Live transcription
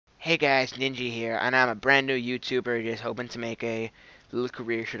Hey guys, Ninja here, and I'm a brand new YouTuber just hoping to make a little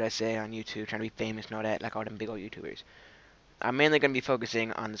career, should I say, on YouTube, trying to be famous and all that, like all them big old YouTubers. I'm mainly going to be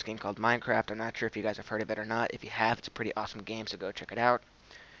focusing on this game called Minecraft. I'm not sure if you guys have heard of it or not. If you have, it's a pretty awesome game, so go check it out.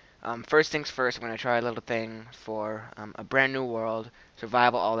 First things first, I'm going to try a little thing for a brand new world,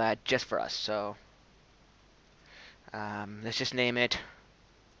 survival, all that, just for us. So, let's just name it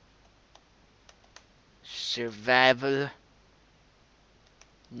Survivalness.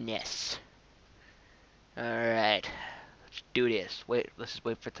 Alright, let's do this. Let's just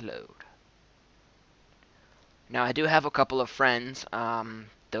wait for it to load. Now, I do have a couple of friends,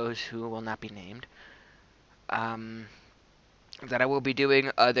 those who will not be named, um, that I will be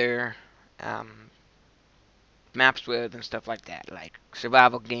doing other um, maps with and stuff like that, like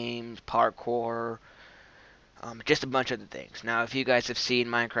survival games, parkour, just a bunch of other things. Now, if you guys have seen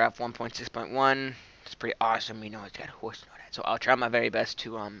Minecraft 1.6.1, it's pretty awesome. You know, it's got horse and all that. So I'll try my very best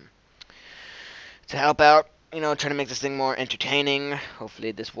to help out. You know, trying to make this thing more entertaining.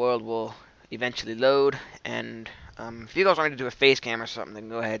 Hopefully, this world will eventually load. And if you guys want me to do a face cam or something, then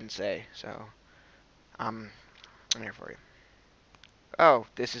go ahead and say so. I'm here for you. Oh,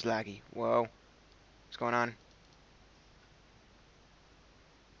 this is laggy. Whoa, what's going on?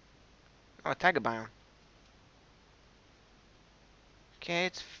 Oh, taiga biome. Okay,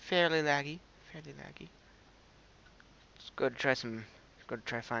 it's fairly laggy. Fairly laggy. Let's go to try some. Let's go to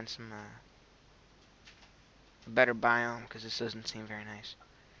try find some better biome because this doesn't seem very nice.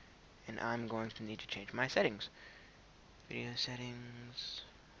 And I'm going to need to change my settings. Video settings.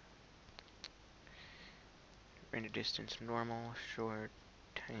 Render distance normal, short,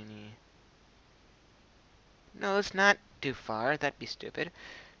 tiny. No, let's not too far. That'd be stupid.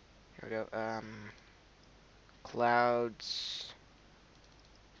 Here we go. Clouds.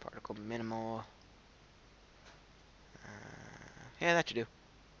 Particle minimal. Yeah, that should do.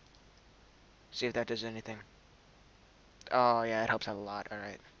 See if that does anything. Oh, yeah, it helps out a lot.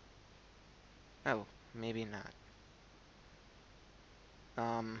 Alright. Oh, maybe not.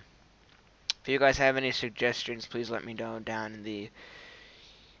 If you guys have any suggestions, please let me know down in the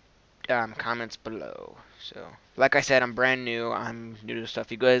comments below. So, like I said, I'm brand new. I'm new to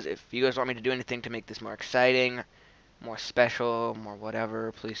stuff. If you guys want me to do anything to make this more exciting, more special, more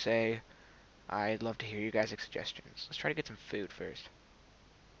whatever, please say. I'd love to hear you guys' suggestions. Let's try to get some food first.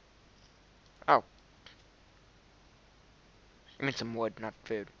 Oh, I mean some wood, not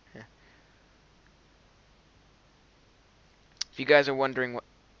food. Yeah. If you guys are wondering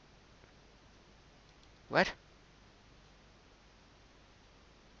what?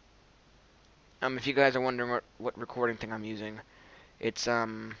 If you guys are wondering what recording thing I'm using, it's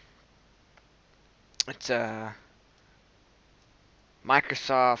it's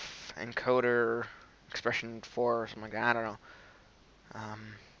Microsoft Encoder Expression 4 or something like that. I don't know.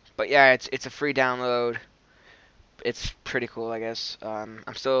 But yeah, it's a free download. It's pretty cool, I guess. I'm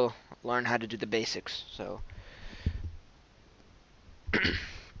still learning how to do the basics, so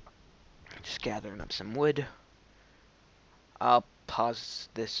just gathering up some wood. I'll pause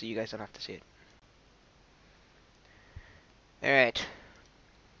this so you guys don't have to see it. All right.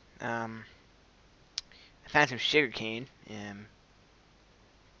 I found some sugar cane.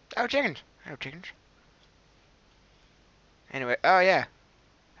 Oh, chickens. Oh, chickens. Anyway, oh yeah.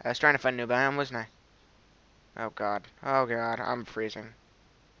 I was trying to find a new biome, wasn't I? Oh god. Oh god, I'm freezing.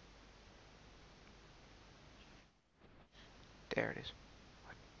 There it is.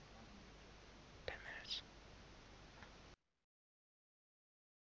 What? 10 minutes.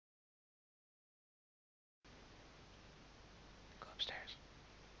 Go upstairs.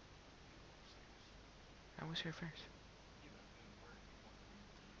 I was here first.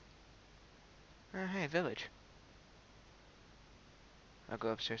 Oh, hey, village. I'll go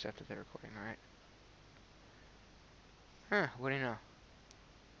upstairs after the recording, alright? Huh, what do you know?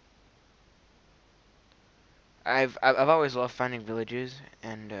 I've always loved finding villages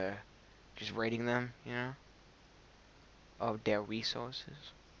and just raiding them, you know, of their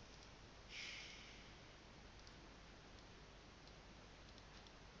resources.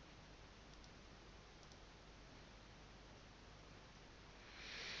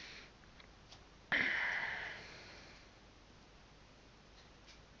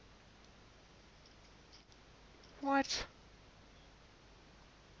 What?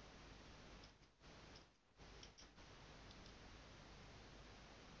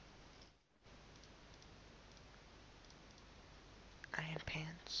 Iron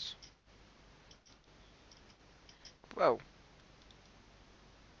pants. Whoa.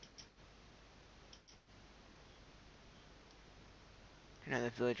 You know the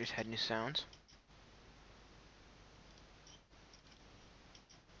villagers had new sounds.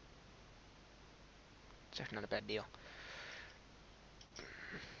 actually not a bad deal.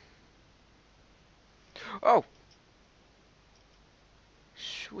 Oh!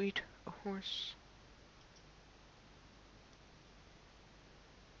 Sweet, a horse.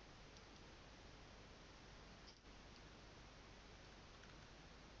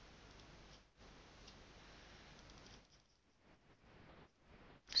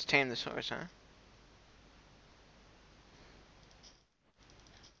 Let's tame this horse, huh?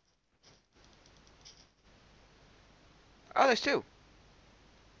 Oh, there's two.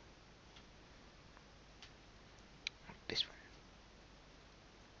 This one.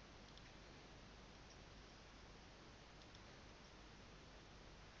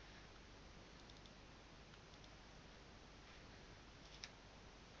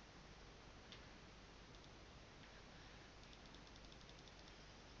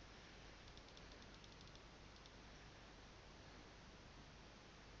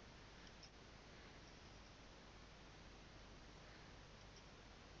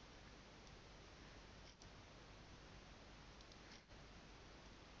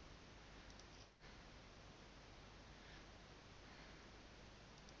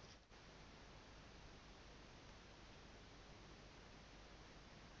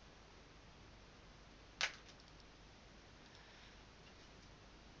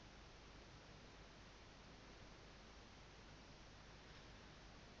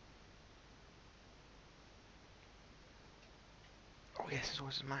 Oh, yes, this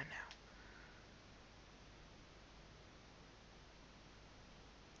horse is mine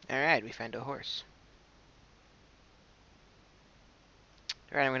now. Alright, we found a horse.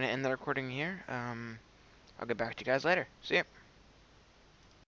 Alright, I'm going to end the recording here. I'll get back to you guys later. See ya.